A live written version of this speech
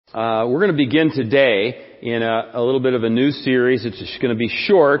We're going to begin today in a little bit of a new series. It's just going to be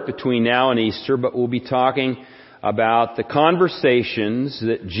short between now and Easter, but we'll be talking about the conversations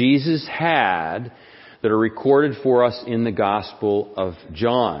that Jesus had that are recorded for us in the Gospel of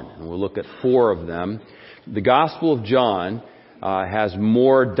John. And we'll look at 4 of them. The Gospel of John has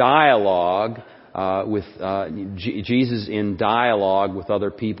more dialogue with Jesus in dialogue with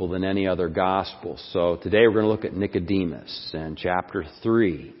other people than any other gospel. So today we're going to look at Nicodemus and chapter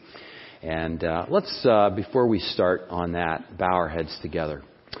 3. And let's, before we start on that, bow our heads together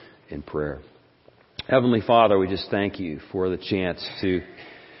in prayer. Heavenly Father, we just thank you for the chance to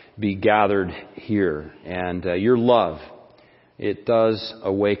be gathered here. And your love, it does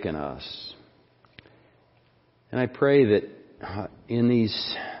awaken us. And I pray that in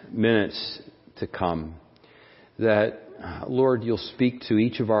these minutes to come, that, Lord, you'll speak to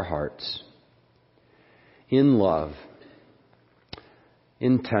each of our hearts in love,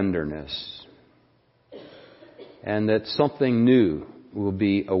 in tenderness, and that something new will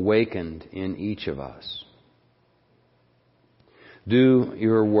be awakened in each of us. Do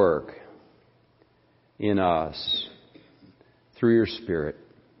your work in us through your Spirit,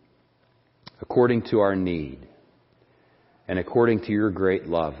 according to our need, and according to your great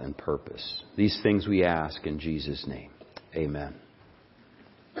love and purpose. These things we ask in Jesus' name. Amen.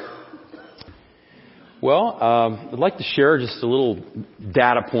 Well, I'd like to share just a little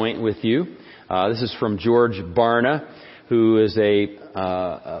data point with you. This is from George Barna, who is a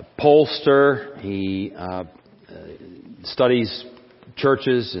pollster. He studies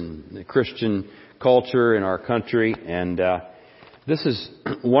churches and the Christian culture in our country. And this is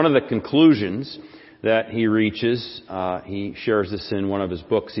one of the conclusions that he reaches. He shares this in one of his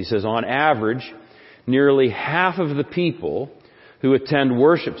books. He says, on average, nearly half of the people who attend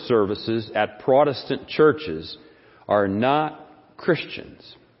worship services at Protestant churches are not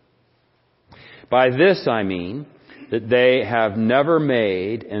Christians. By this I mean that they have never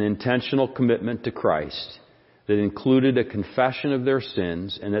made an intentional commitment to Christ that included a confession of their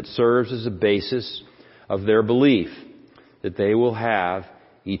sins and that serves as a basis of their belief that they will have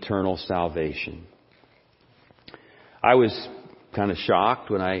eternal salvation. I was kind of shocked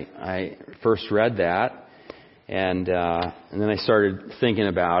when I first read that. And then I started thinking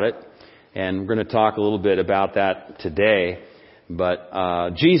about it, and we're going to talk a little bit about that today.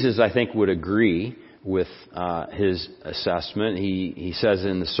 But Jesus, I think, would agree with his assessment. He says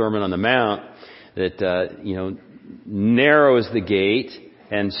in the Sermon on the Mount that narrow is the gate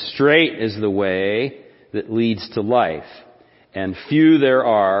and straight is the way that leads to life, and few there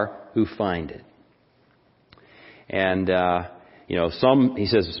are who find it. And he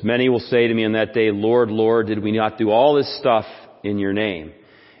says, many will say to me on that day, Lord, Lord, did we not do all this stuff in your name?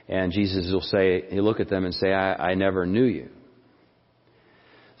 And Jesus will say, he'll look at them and say, I never knew you.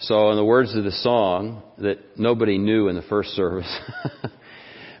 So in the words of the song that nobody knew in the first service,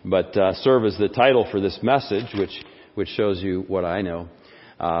 but serve as the title for this message, which shows you what I know.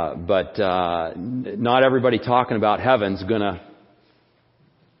 But not everybody talking about heaven's gonna,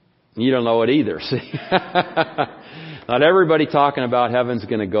 you don't know it either, see? Not everybody talking about heaven's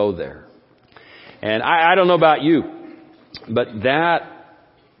going to go there. And I don't know about you, but that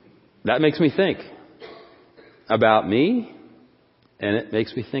makes me think about me, and it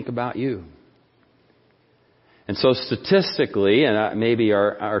makes me think about you. And so statistically, and maybe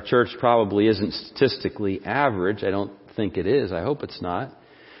our church probably isn't statistically average. I don't think it is. I hope it's not.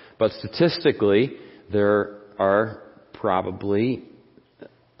 But statistically, there are probably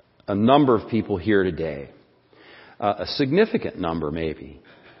a number of people here today, a significant number maybe,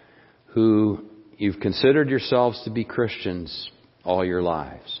 who you've considered yourselves to be Christians all your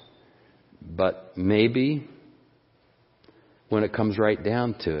lives. But maybe when it comes right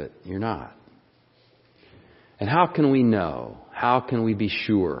down to it, you're not. And how can we know? How can we be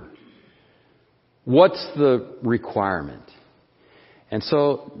sure? What's the requirement? And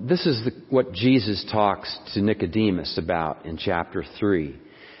so this is what Jesus talks to Nicodemus about in chapter 3.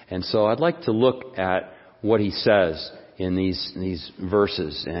 And so I'd like to look at what he says in these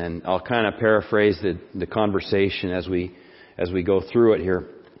verses, and I'll kind of paraphrase the conversation as we go through it here.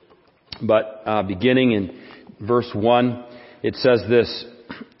 But beginning in verse 1, it says this: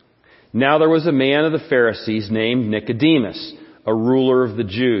 Now there was a man of the Pharisees named Nicodemus, a ruler of the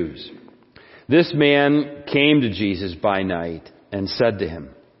Jews. This man came to Jesus by night and said to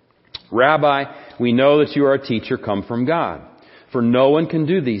him, Rabbi, we know that you are a teacher come from God. For no one can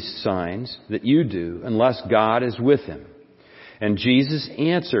do these signs that you do unless God is with him. And Jesus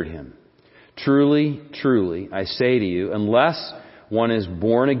answered him, Truly, truly, I say to you, unless one is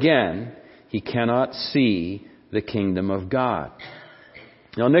born again, he cannot see the kingdom of God.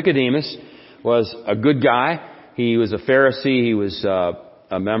 Now, Nicodemus was a good guy. He was a Pharisee. He was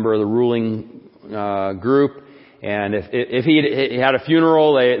a member of the ruling group. And if he had a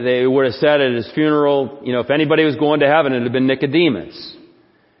funeral, they would have said at his funeral, if anybody was going to heaven, it would have been Nicodemus.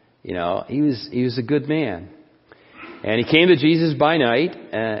 He was a good man. And he came to Jesus by night,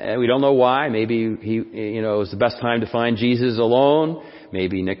 and we don't know why. Maybe it was the best time to find Jesus alone.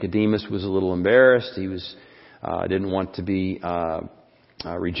 Maybe Nicodemus was a little embarrassed. He didn't want to be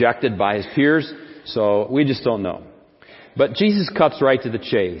rejected by his peers. So we just don't know. But Jesus cuts right to the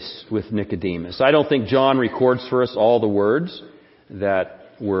chase with Nicodemus. I don't think John records for us all the words that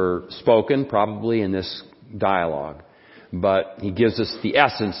were spoken, probably in this dialogue. But he gives us the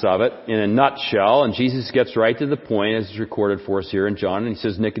essence of it in a nutshell, and Jesus gets right to the point as it's recorded for us here in John. And he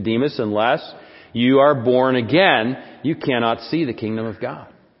says, Nicodemus, unless you are born again, you cannot see the kingdom of God.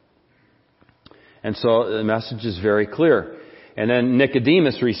 And so the message is very clear. And then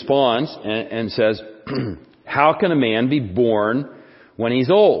Nicodemus responds and says, how can a man be born when he's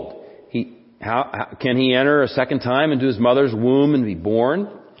old? How can he enter a second time into his mother's womb and be born?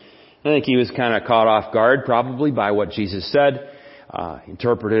 I think he was kind of caught off guard probably by what Jesus said.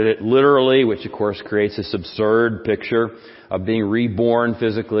 Interpreted it literally, which of course creates this absurd picture of being reborn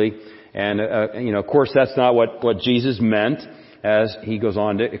physically. And, of course that's not what Jesus meant, as he goes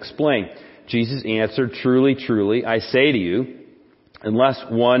on to explain. Jesus answered, truly, truly, I say to you, unless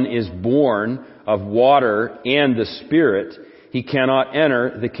one is born of water and the Spirit, he cannot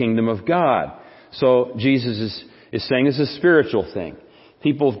enter the kingdom of God. So Jesus is saying this is a spiritual thing.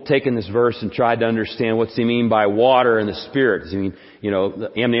 People have taken this verse and tried to understand what's he mean by water and the Spirit. Does he mean,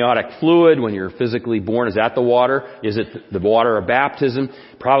 the amniotic fluid when you're physically born? Is that the water? Is it the water of baptism?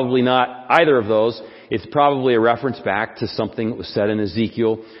 Probably not either of those. It's probably a reference back to something that was said in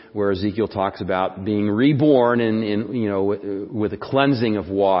Ezekiel, where Ezekiel talks about being reborn with a cleansing of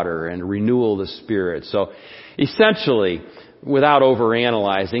water and renewal of the Spirit. So essentially, without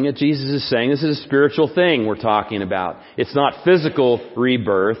overanalyzing it, Jesus is saying this is a spiritual thing we're talking about. It's not physical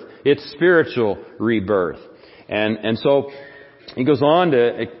rebirth, it's spiritual rebirth. And so he goes on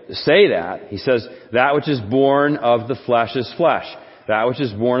to say that. He says, that which is born of the flesh is flesh. That which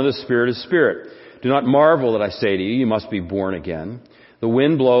is born of the Spirit is spirit. Do not marvel that I say to you, you must be born again. The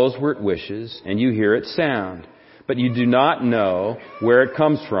wind blows where it wishes, and you hear its sound. But you do not know where it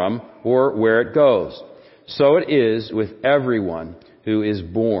comes from or where it goes. So it is with everyone who is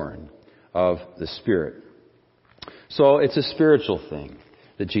born of the Spirit. So it's a spiritual thing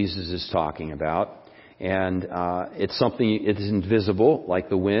that Jesus is talking about. And it's something, it is invisible, like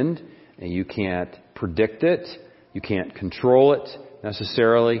the wind. And you can't predict it. You can't control it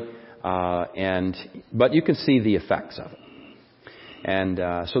necessarily. But you can see the effects of it. And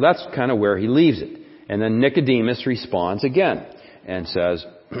so that's kind of where he leaves it. And then Nicodemus responds again and says,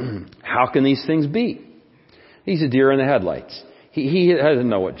 how can these things be? He's a deer in the headlights. He doesn't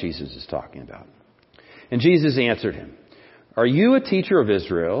know what Jesus is talking about. And Jesus answered him, are you a teacher of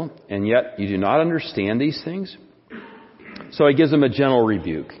Israel, and yet you do not understand these things? So he gives him a gentle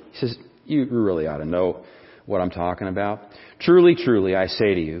rebuke. He says, you really ought to know what I'm talking about. Truly, truly, I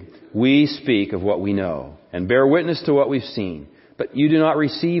say to you, we speak of what we know and bear witness to what we've seen, but you do not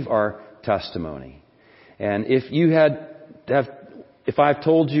receive our testimony. And if I've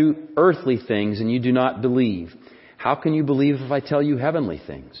told you earthly things and you do not believe, how can you believe if I tell you heavenly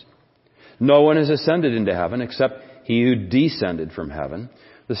things? No one has ascended into heaven except he who descended from heaven,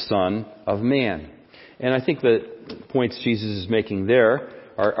 the Son of Man. And I think the points Jesus is making there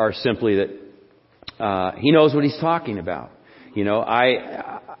are simply that he knows what he's talking about.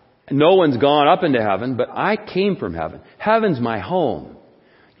 No one's gone up into heaven, but I came from heaven. Heaven's my home.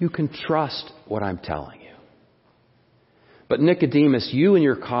 You can trust what I'm telling you. But Nicodemus, you and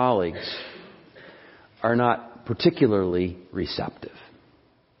your colleagues are not particularly receptive.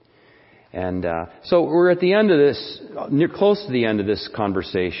 And so we're at the end of this, close to the end of this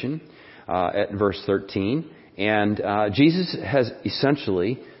conversation at verse 13. And Jesus has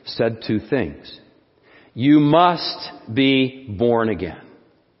essentially said two things. You must be born again.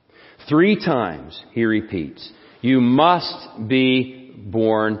 3 times he repeats, you must be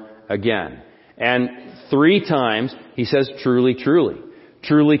born again. And 3 times he says, truly, truly.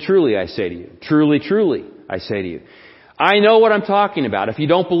 Truly, truly, I say to you. Truly, truly, I say to you. I know what I'm talking about. If you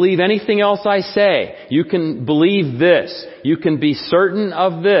don't believe anything else I say, you can believe this. You can be certain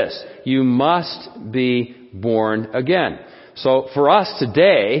of this. You must be born again. So for us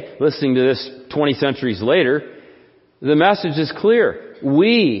today, listening to this 20 centuries later, the message is clear.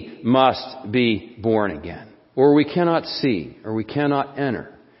 We must be born again, or we cannot see, or we cannot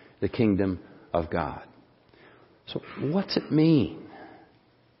enter the kingdom of God. So what's it mean?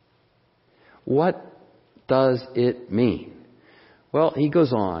 What does it mean? Well, he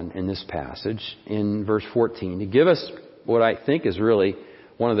goes on in this passage in verse 14 to give us what I think is really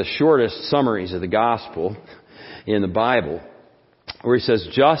one of the shortest summaries of the gospel in the Bible, where he says,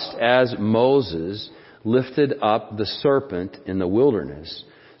 just as Moses lifted up the serpent in the wilderness,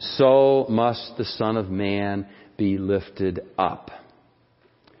 so must the Son of Man be lifted up.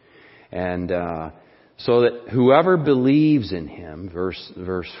 And so that whoever believes in him, verse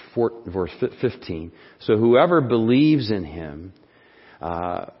 15, so whoever believes in him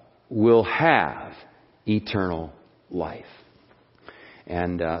will have eternal life.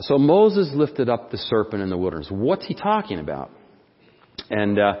 And so Moses lifted up the serpent in the wilderness. What's he talking about?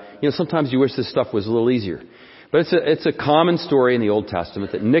 And sometimes you wish this stuff was a little easier. But it's a common story in the Old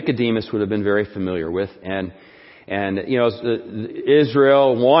Testament that Nicodemus would have been very familiar with. And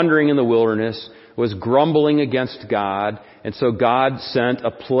Israel wandering in the wilderness was grumbling against God. And so God sent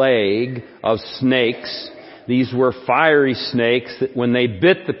a plague of snakes. These were fiery snakes that when they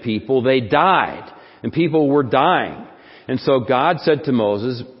bit the people, they died. And people were dying. And so God said to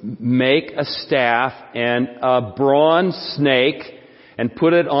Moses, make a staff and a bronze snake and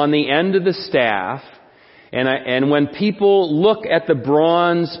put it on the end of the staff. And when people look at the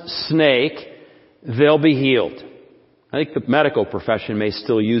bronze snake, they'll be healed. I think the medical profession may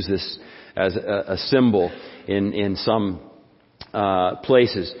still use this as a symbol in some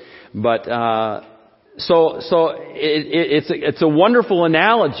places. But so it's a wonderful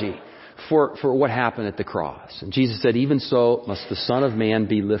analogy for what happened at the cross. And Jesus said, even so must the Son of Man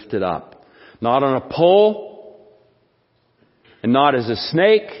be lifted up. Not on a pole, and not as a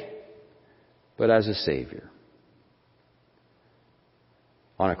snake, but as a Savior.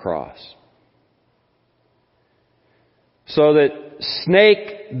 On a cross. So that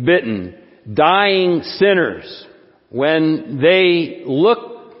snake-bitten, dying sinners, when they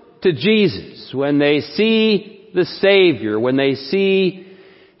look to Jesus, when they see the Savior, when they see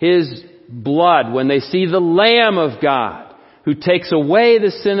His blood, when they see the Lamb of God who takes away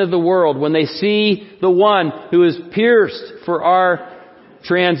the sin of the world, when they see the one who is pierced for our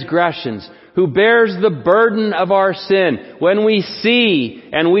transgressions, who bears the burden of our sin, when we see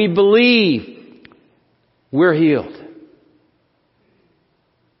and we believe, we're healed.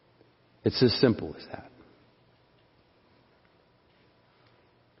 It's as simple as that.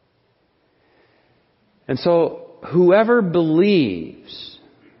 And so, whoever believes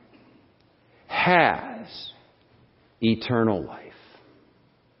has eternal life.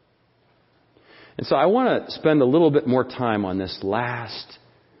 And so I want to spend a little bit more time on this last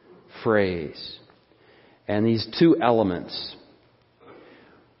phrase and these two elements.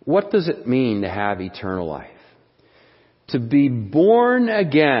 What does it mean to have eternal life? To be born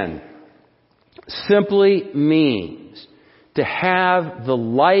again simply means to have the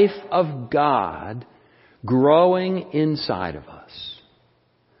life of God growing inside of us.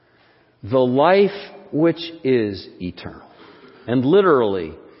 The life which is eternal. And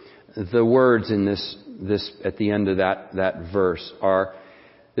literally, the words in this at the end of that verse are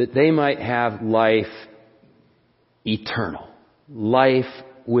that they might have life eternal. Life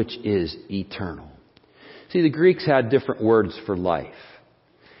which is eternal. See, the Greeks had different words for life.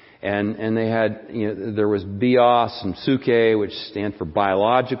 And they had, there was bios and psyche, which stand for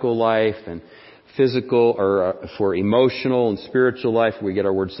biological life, and physical, or for emotional and spiritual life. We get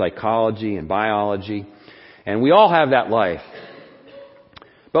our word psychology and biology. And we all have that life.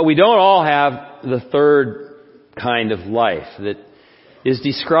 But we don't all have the third kind of life that is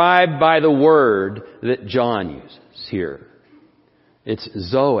described by the word that John uses here. It's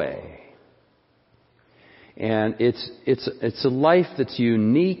Zoe. And it's a life that's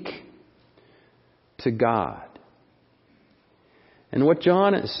unique to God. And what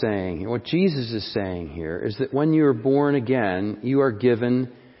John is saying, what Jesus is saying here, is that when you are born again, you are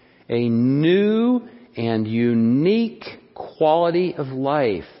given a new and unique quality of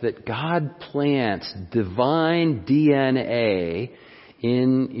life that God plants, divine DNA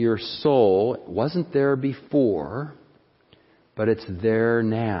in your soul. It wasn't there before, but it's there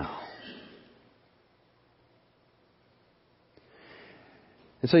now.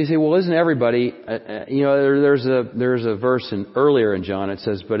 And so you say, well, isn't everybody, there's a verse earlier in John, it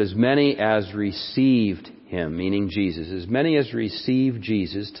says, but as many as received Him, meaning Jesus, as many as received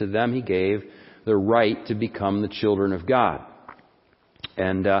Jesus, to them He gave the right to become the children of God.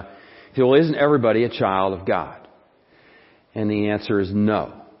 And, well, isn't everybody a child of God? And the answer is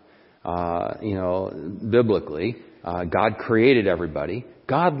no. Biblically, God created everybody.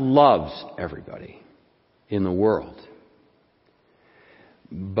 God loves everybody in the world.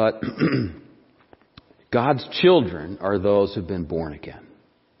 But God's children are those who've been born again.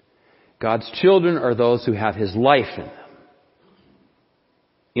 God's children are those who have His life in them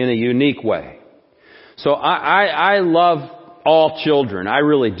in a unique way. So I love all children. I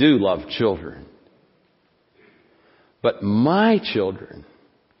really do love children. But my children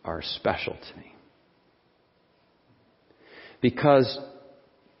are special to me because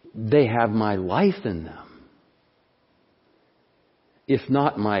they have my life in them. If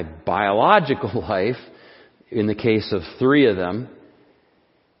not my biological life, in the case of 3 of them,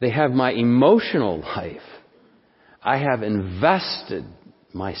 they have my emotional life. I have invested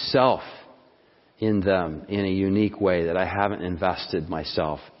myself in them in a unique way that I haven't invested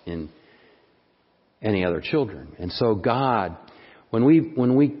myself in any other children. And so God, when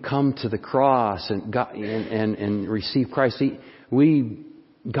we come to the cross and God, and receive Christ,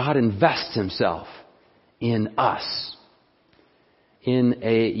 God invests Himself in us in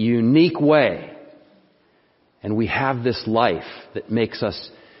a unique way. And we have this life that makes us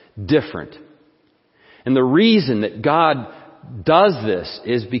different. And the reason that God does this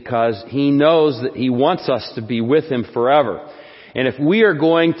is because He knows that He wants us to be with Him forever. And if we are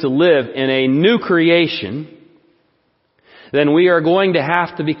going to live in a new creation, then we are going to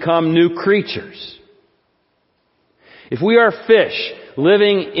have to become new creatures. If we are fish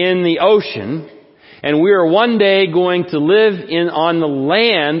living in the ocean, and we are one day going to live on the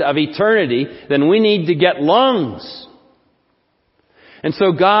land of eternity, then we need to get lungs. And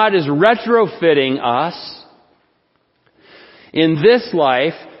so God is retrofitting us in this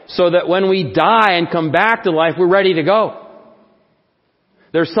life so that when we die and come back to life, we're ready to go.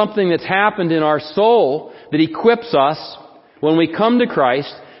 There's something that's happened in our soul that equips us when we come to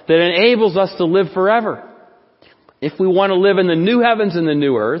Christ that enables us to live forever. If we want to live in the new heavens and the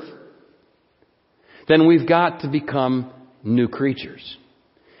new earth, then we've got to become new creatures.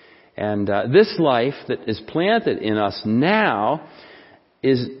 And this life that is planted in us now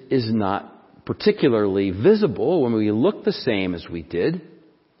is not particularly visible when we look the same as we did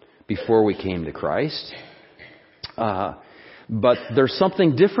before we came to Christ. But there's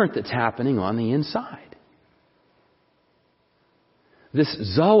something different that's happening on the inside. This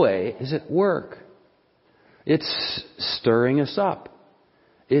Zoe is at work. It's stirring us up.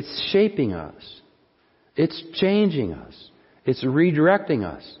 It's shaping us. It's changing us. It's redirecting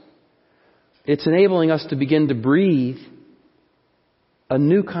us. It's enabling us to begin to breathe a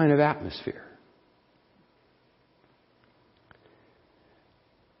new kind of atmosphere.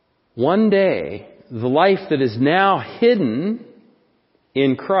 One day, the life that is now hidden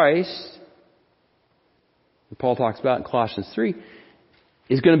in Christ, Paul talks about in Colossians 3,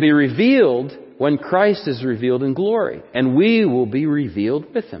 is going to be revealed when Christ is revealed in glory. And we will be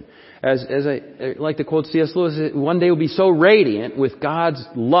revealed with Him. As I like to quote C.S. Lewis, one day we'll be so radiant with God's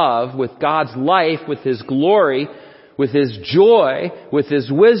love, with God's life, with His glory, with His joy, with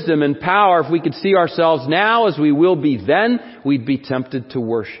His wisdom and power. If we could see ourselves now as we will be then, we'd be tempted to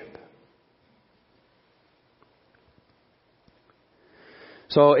worship.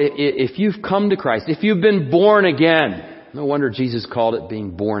 So if you've come to Christ, if you've been born again, no wonder Jesus called it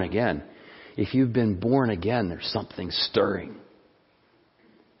being born again. If you've been born again, there's something stirring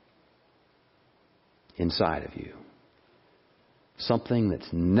inside of you. Something that's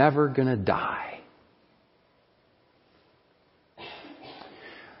never going to die.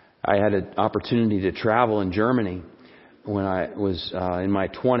 I had an opportunity to travel in Germany when I was in my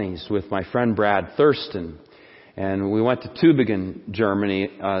 20s with my friend Brad Thurston. And we went to Tübingen, Germany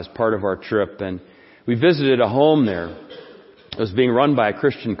as part of our trip. And we visited a home there. It was being run by a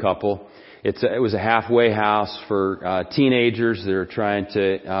Christian couple. It was a halfway house for teenagers that are trying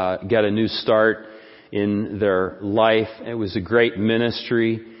to get a new start in their life. It was a great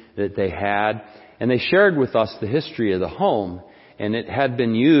ministry that they had. And they shared with us the history of the home. And it had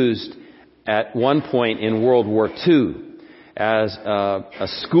been used at one point in World War II as a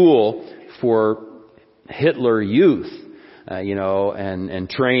school for Hitler youth, and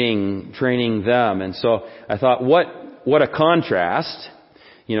training them. And so I thought, what a contrast,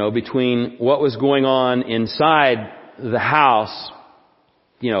 between what was going on inside the house,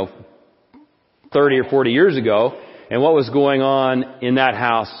 30 or 40 years ago, and what was going on in that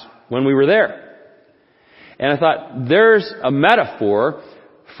house when we were there. And I thought, there's a metaphor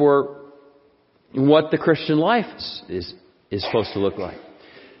for what the Christian life is supposed to look like.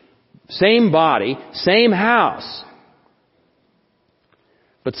 Same body, same house.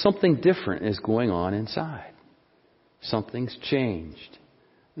 But something different is going on inside. Something's changed.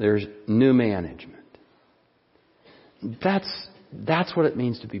 There's new management. That's what it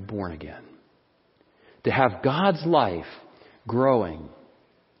means to be born again. To have God's life growing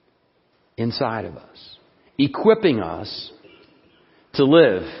inside of us, equipping us to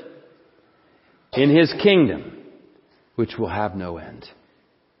live in His kingdom, which will have no end.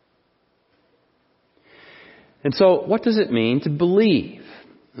 And so, what does it mean to believe?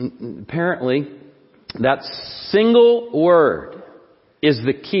 Apparently, that single word is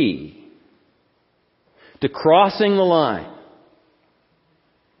the key to crossing the line,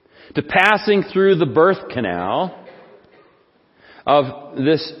 to passing through the birth canal of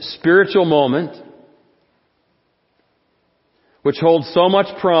this spiritual moment, which holds so much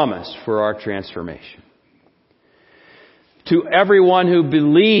promise for our transformation. To everyone who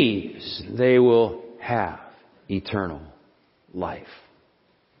believes, they will have eternal life.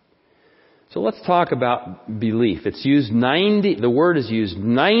 So let's talk about belief. It's used the word is used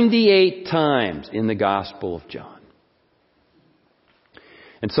 98 times in the Gospel of John.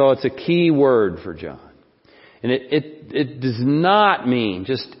 And so it's a key word for John. And it does not mean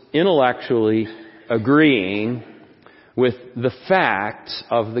just intellectually agreeing with the facts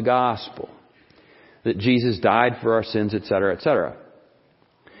of the gospel. That Jesus died for our sins, etc., etc.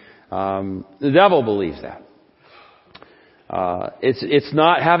 The devil believes that. It's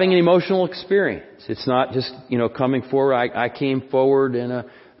not having an emotional experience. It's not just, coming forward. I came forward in a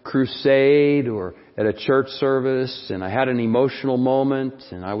crusade or at a church service and I had an emotional moment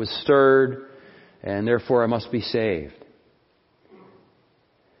and I was stirred and therefore I must be saved.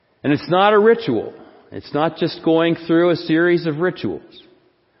 And it's not a ritual. It's not just going through a series of rituals.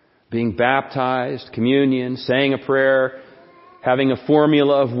 Being baptized, communion, saying a prayer, having a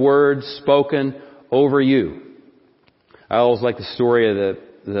formula of words spoken over you. I always like the story of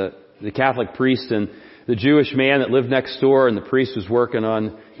the Catholic priest and the Jewish man that lived next door, and the priest was working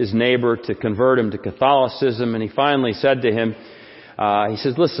on his neighbor to convert him to Catholicism, and he finally said to him, he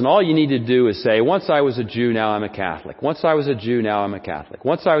says, listen, all you need to do is say, once I was a Jew, now I'm a Catholic. Once I was a Jew, now I'm a Catholic.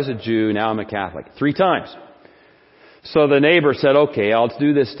 Once I was a Jew, now I'm a Catholic. 3 times. So the neighbor said, okay, I'll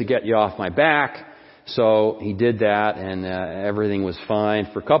do this to get you off my back. So he did that, and everything was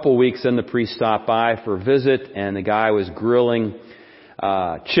fine. For a couple of weeks, then the priest stopped by for a visit, and the guy was grilling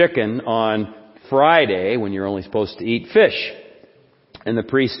chicken on Friday when you're only supposed to eat fish. And the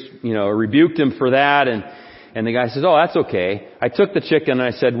priest, rebuked him for that, and the guy says, oh, that's okay. I took the chicken and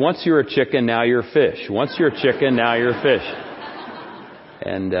I said, once you're a chicken, now you're a fish. Once you're a chicken, now you're a fish.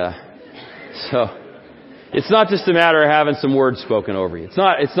 And so it's not just a matter of having some words spoken over you.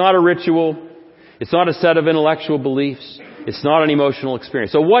 It's not a ritual. It's not a set of intellectual beliefs. It's not an emotional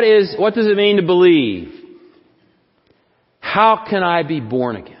experience. So what does it mean to believe? How can I be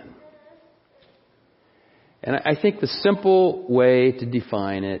born again? And I think the simple way to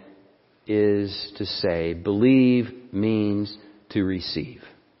define it is to say, believe means to receive.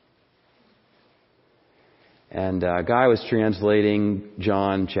 And a guy was translating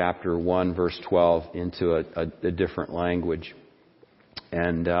John chapter 1 verse 12 into a different language.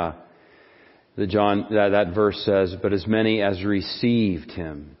 And that verse says, but as many as received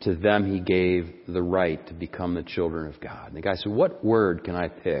Him, to them He gave the right to become the children of God. And the guy said, what word can I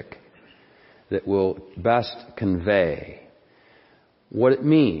pick that will best convey what it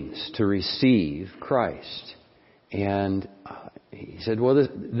means to receive Christ? And he said, well,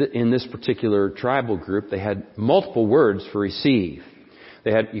 in this particular tribal group, they had multiple words for receive.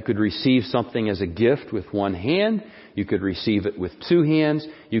 You could receive something as a gift with one hand. You could receive it with 2 hands.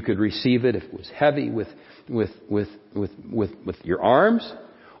 You could receive it if it was heavy with your arms.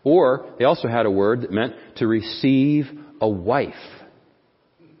 Or they also had a word that meant to receive a wife.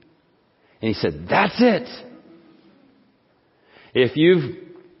 And he said, that's it.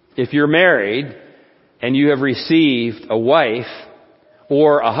 If you're married and you have received a wife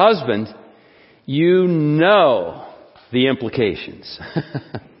or a husband, you know the implications.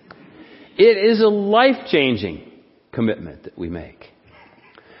 It is a life-changing commitment that we make.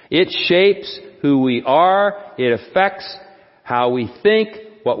 It shapes who we are. It affects how we think,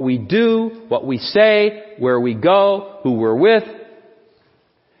 what we do, what we say, where we go, who we're with.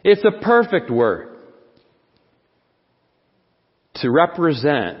 It's a perfect word to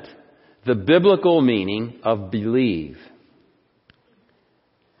represent the biblical meaning of believe.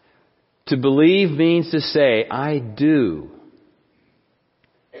 To believe means to say, I do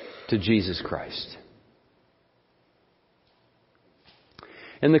to Jesus Christ.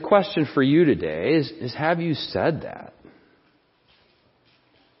 And the question for you today is have you said that?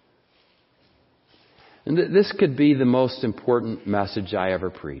 And this could be the most important message I ever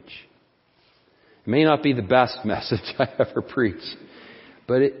preach. It may not be the best message I ever preach,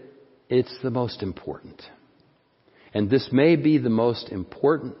 but it's the most important. And this may be the most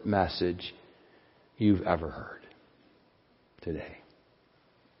important message you've ever heard today.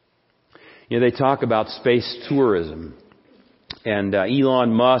 They talk about space tourism And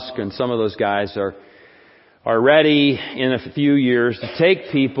Elon Musk and some of those guys are ready in a few years to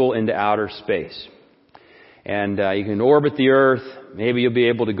take people into outer space. And you can orbit the Earth. Maybe you'll be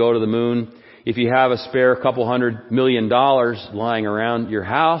able to go to the moon. If you have a spare couple $100 million lying around your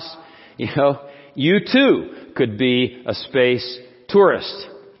house, you too could be a space tourist.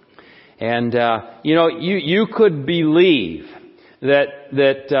 And you could believe that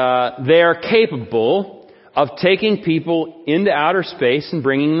they are capable of taking people into outer space and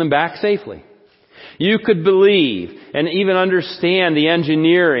bringing them back safely. You could believe and even understand the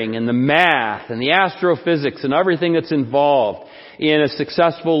engineering and the math and the astrophysics and everything that's involved in a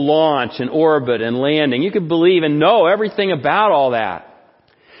successful launch and orbit and landing. You could believe and know everything about all that.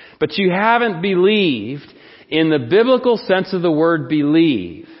 But you haven't believed in the biblical sense of the word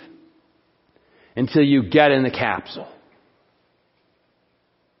believe until you get in the capsule.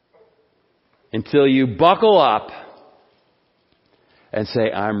 Until you buckle up and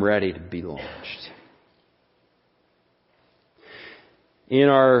say, I'm ready to be launched. In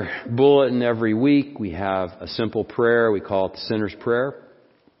our bulletin every week, we have a simple prayer. We call it the Sinner's Prayer.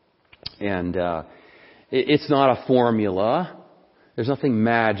 And it's not a formula. There's nothing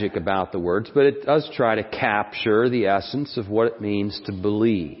magic about the words, but it does try to capture the essence of what it means to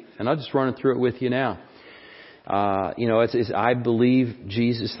believe. And I'll just run through it with you now. It's I believe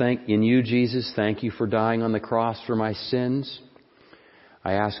Jesus, in you, Jesus, thank you for dying on the cross for my sins.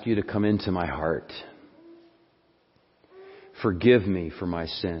 I ask you to come into my heart. Forgive me for my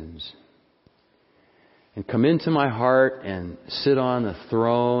sins. And come into my heart and sit on the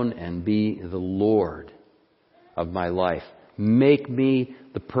throne and be the Lord of my life. Make me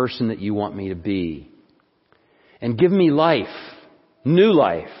the person that you want me to be. And give me life, new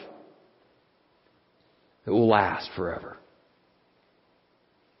life, that will last forever.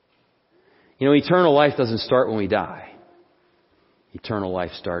 Eternal life doesn't start when we die. Eternal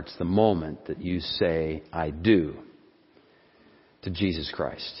life starts the moment that you say, I do, to Jesus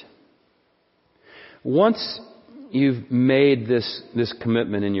Christ. Once you've made this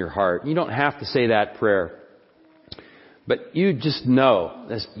commitment in your heart, you don't have to say that prayer. But you just know,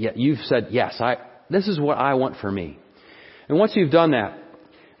 you've said, yes, this is what I want for me. And once you've done that,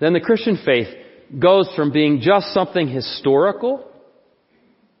 then the Christian faith goes from being just something historical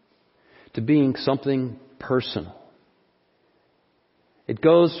to being something personal. It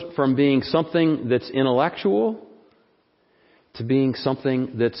goes from being something that's intellectual to being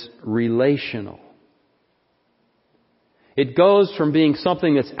something that's relational. It goes from being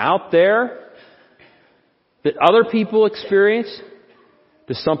something that's out there that other people experience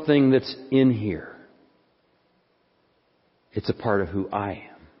to something that's in here. It's a part of who I am.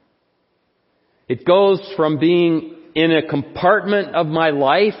 It goes from being in a compartment of my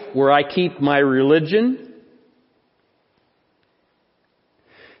life where I keep my religion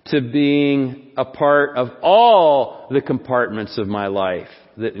to being a part of all the compartments of my life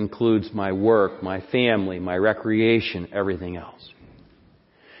that includes my work, my family, my recreation, everything else.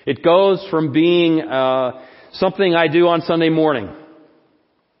 It goes from being something I do on Sunday morning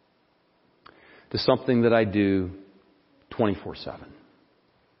to something that I do 24/7.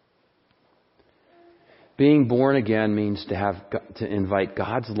 Being born again means to invite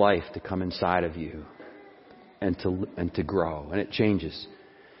God's life to come inside of you and to grow, and it changes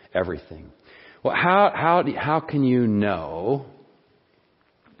everything. Well, how can you know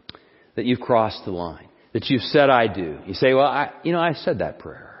that you've crossed the line, that you've said I do? You say, well, I said that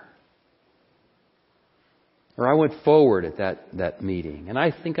prayer, or I went forward at that meeting, and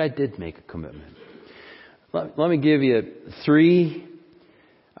I think I did make a commitment. Let me give you three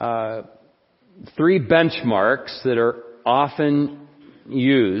benchmarks that are often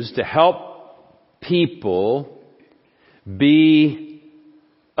used to help people be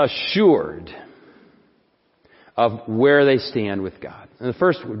assured of where they stand with God. And the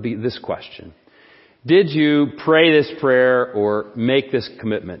first would be this question. Did you pray this prayer or make this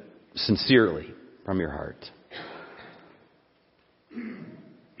commitment sincerely from your heart?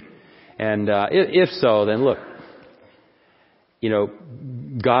 And if so, then look,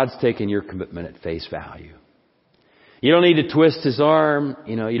 God's taken your commitment at face value. You don't need to twist His arm.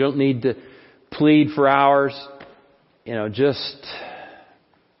 You don't need to plead for hours.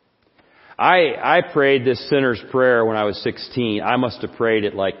 I prayed this sinner's prayer when I was 16. I must have prayed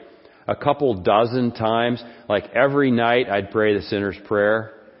it like a couple dozen times. Like every night I'd pray the sinner's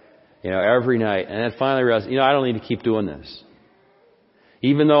prayer. Every night. And then finally realized, I don't need to keep doing this.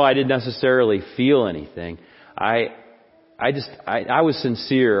 Even though I didn't necessarily feel anything, I was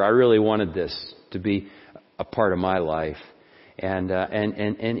sincere. I really wanted this to be a part of my life, and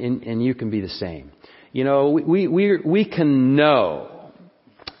you can be the same. we can know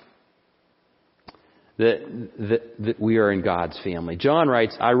that we are in God's family. John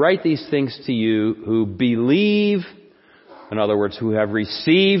writes, I write these things to you who believe, in other words, who have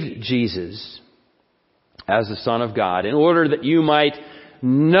received Jesus as the Son of God, in order that you might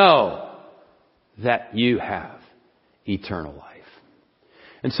know that you have eternal life.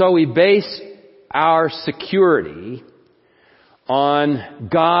 And so we base our security on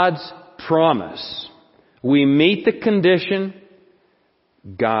God's promise. We meet the condition,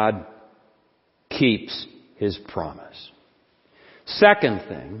 God keeps His promise. Second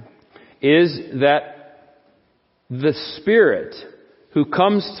thing is that the Spirit who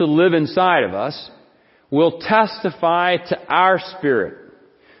comes to live inside of us will testify to our spirit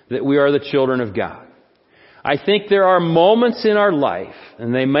that we are the children of God. I think there are moments in our life,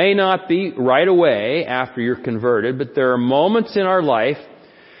 and they may not be right away after you're converted, but there are moments in our life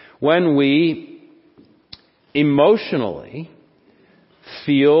when we emotionally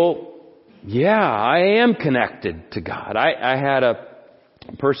feel, yeah, I am connected to God. I had a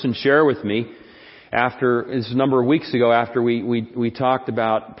person share with me it's a number of weeks ago after we talked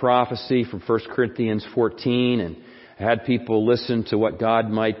about prophecy from 1 Corinthians 14, and I had people listen to what God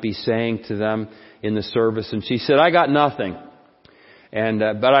might be saying to them in the service, and she said, I got nothing.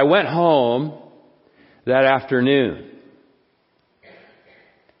 But I went home that afternoon,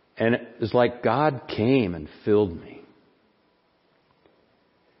 and it was like God came and filled me.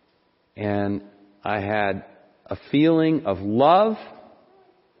 And I had a feeling of love,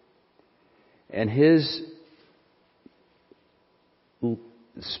 and His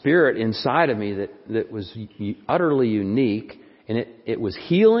Spirit inside of me that was utterly unique, and it was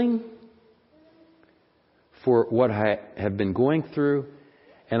healing for what I have been going through,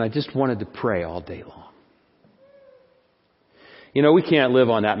 and I just wanted to pray all day long. We can't live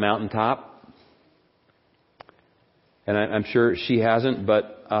on that mountaintop, and I'm sure she hasn't,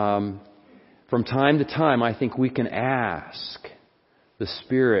 but from time to time I think we can ask the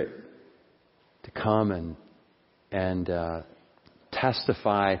Spirit to come and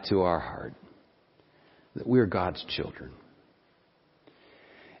testify to our heart that we are God's children.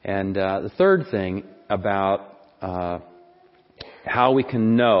 And the third thing about how we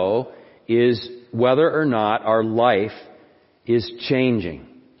can know is whether or not our life is changing.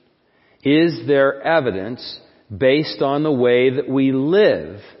 Is there evidence based on the way that we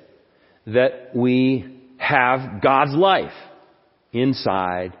live that we have God's life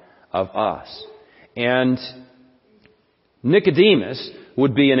inside of us? And Nicodemus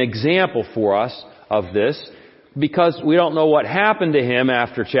would be an example for us of this, because we don't know what happened to him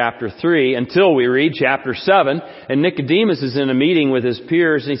after chapter 3 until we read chapter 7. And Nicodemus is in a meeting with his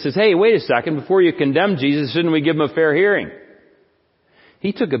peers, and he says, hey, wait a second, before you condemn Jesus, shouldn't we give him a fair hearing?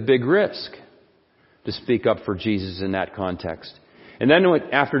 He took a big risk to speak up for Jesus in that context. And then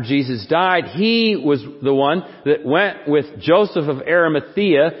after Jesus died, he was the one that went with Joseph of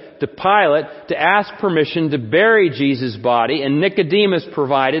Arimathea to Pilate to ask permission to bury Jesus' body, and Nicodemus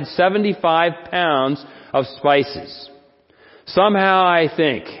provided 75 pounds of spices. Somehow I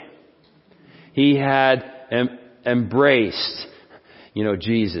think he had embraced,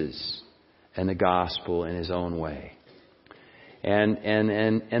 Jesus and the gospel in his own way.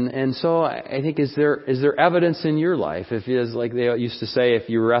 And so I think, is there evidence in your life? If it is, like they used to say, if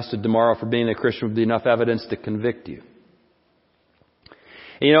you were arrested tomorrow for being a Christian, would be enough evidence to convict you.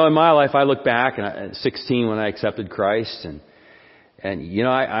 In my life, I look back, and at 16 when I accepted Christ, and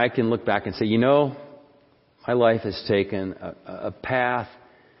I can look back and say, my life has taken a path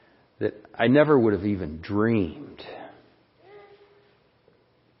that I never would have even dreamed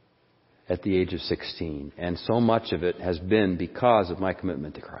at the age of 16. And so much of it has been because of my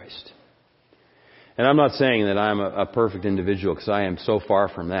commitment to Christ. And I'm not saying that I'm a perfect individual, because I am so far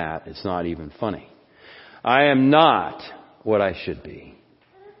from that, it's not even funny. I am not what I should be.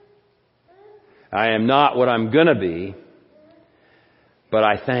 I am not what I'm going to be, but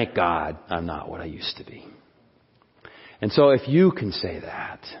I thank God I'm not what I used to be. And so if you can say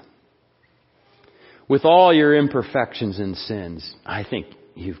that, with all your imperfections and sins, I think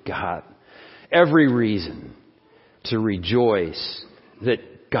you've got every reason to rejoice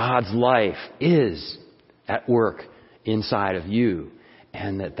that God's life is at work inside of you,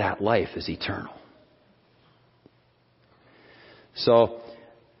 and that life is eternal. So,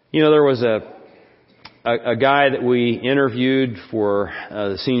 there was a guy that we interviewed for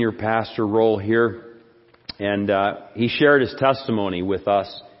the senior pastor role here, and he shared his testimony with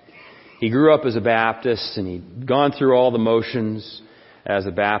us. He grew up as a Baptist, and he'd gone through all the motions as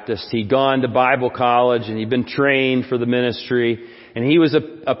a Baptist. He'd gone to Bible college, and he'd been trained for the ministry. And he was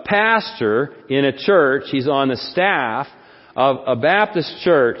a pastor in a church. He's on the staff of a Baptist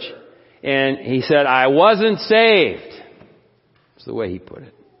church. And he said, I wasn't saved. That's the way he put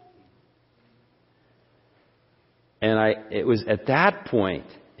it. And it was at that point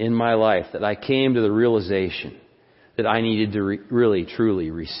in my life that I came to the realization that I needed to really, truly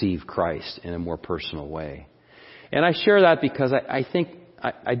receive Christ in a more personal way. And I share that because I think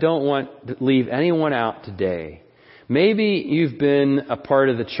I don't want to leave anyone out today. Maybe you've been a part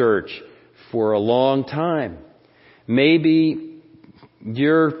of the church for a long time. Maybe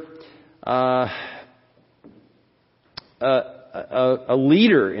you're a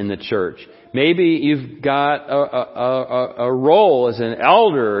leader in the church. Maybe you've got a role as an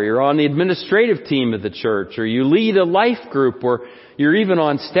elder, or you're on the administrative team of the church, or you lead a life group, or you're even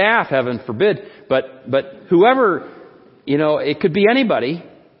on staff, heaven forbid. But whoever, it could be anybody.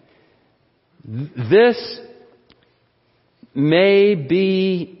 This may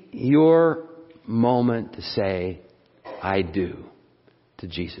be your moment to say, I do, to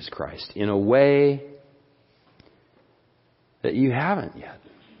Jesus Christ in a way that you haven't yet.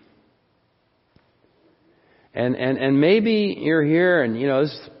 And maybe you're here and,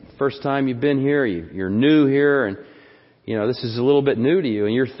 this is the first time you've been here, you're new here, and, this is a little bit new to you,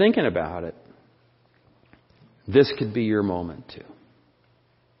 and you're thinking about it. This could be your moment too.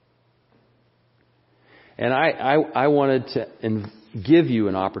 And I wanted to give you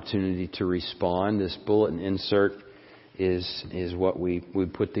an opportunity to respond. This bulletin insert is what we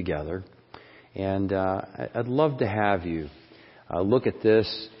put together. And I'd love to have you look at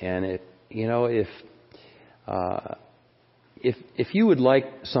this, and if you would like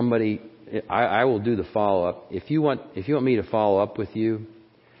somebody, I will do the follow-up. If you want me to follow up with you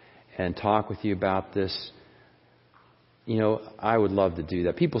and talk with you about this, I would love to do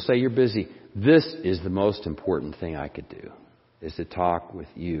that. People say you're busy. This is the most important thing I could do, is to talk with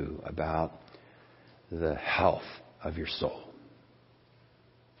you about the health of your soul.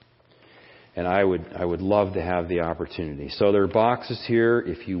 And I would love to have the opportunity. So there are boxes here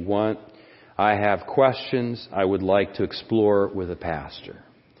if you want. I have questions I would like to explore with a pastor.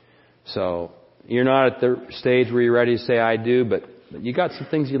 So you're not at the stage where you're ready to say I do, but you got some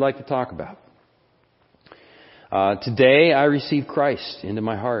things you'd like to talk about. Today I received Christ into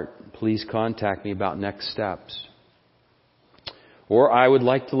my heart. Please contact me about next steps. Or I would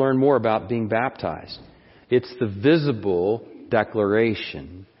like to learn more about being baptized. It's the visible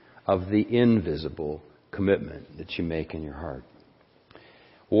declaration of the invisible commitment that you make in your heart.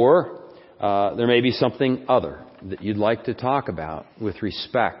 Or there may be something other that you'd like to talk about with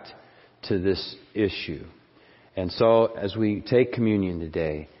respect to this issue. And so as we take communion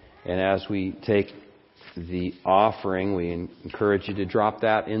today, and as we take the offering, we encourage you to drop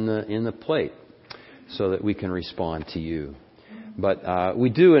that in the plate so that we can respond to you. But we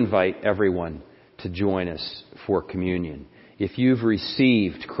do invite everyone to join us for communion. If you've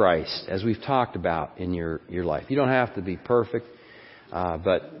received Christ, as we've talked about in your life, you don't have to be perfect,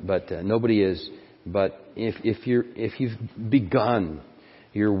 but nobody is. But if you've begun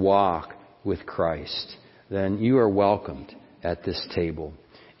your walk with Christ, then you are welcomed at this table.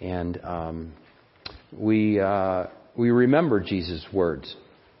 And we remember Jesus' words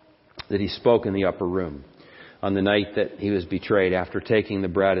that He spoke in the upper room on the night that He was betrayed. After taking the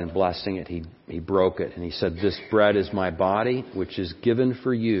bread and blessing it, He broke it. And He said, "This bread is my body, which is given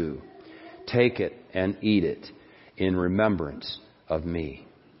for you. Take it and eat it in remembrance of me."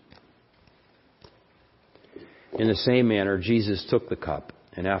 In the same manner, Jesus took the cup,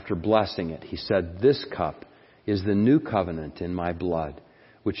 and after blessing it, He said, "This cup is the new covenant in my blood,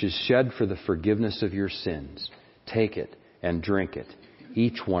 which is shed for the forgiveness of your sins. Take it and drink it,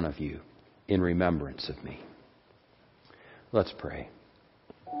 each one of you, in remembrance of me." Let's pray.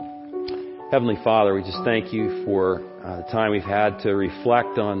 Heavenly Father, we just thank You for the time we've had to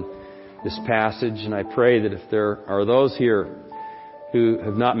reflect on this passage. And I pray that if there are those here who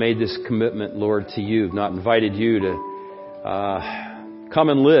have not made this commitment, Lord, to You, have not invited You to come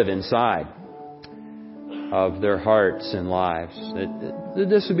and live inside of their hearts and lives, that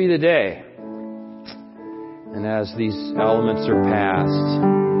this would be the day. And as these elements are passed,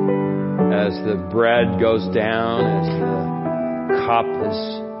 as the bread goes down, as the cup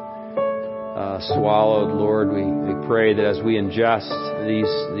is swallowed, Lord, we pray that as we ingest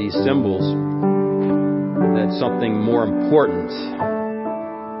these symbols, that something more important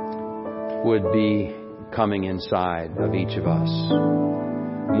would be coming inside of each of us.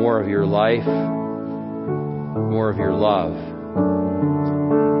 More of Your life, more of Your love,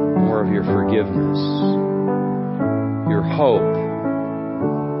 more of Your forgiveness, Your hope,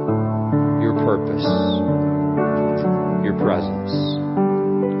 Your purpose. your presence.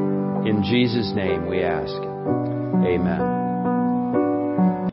 In Jesus' name we ask. Amen.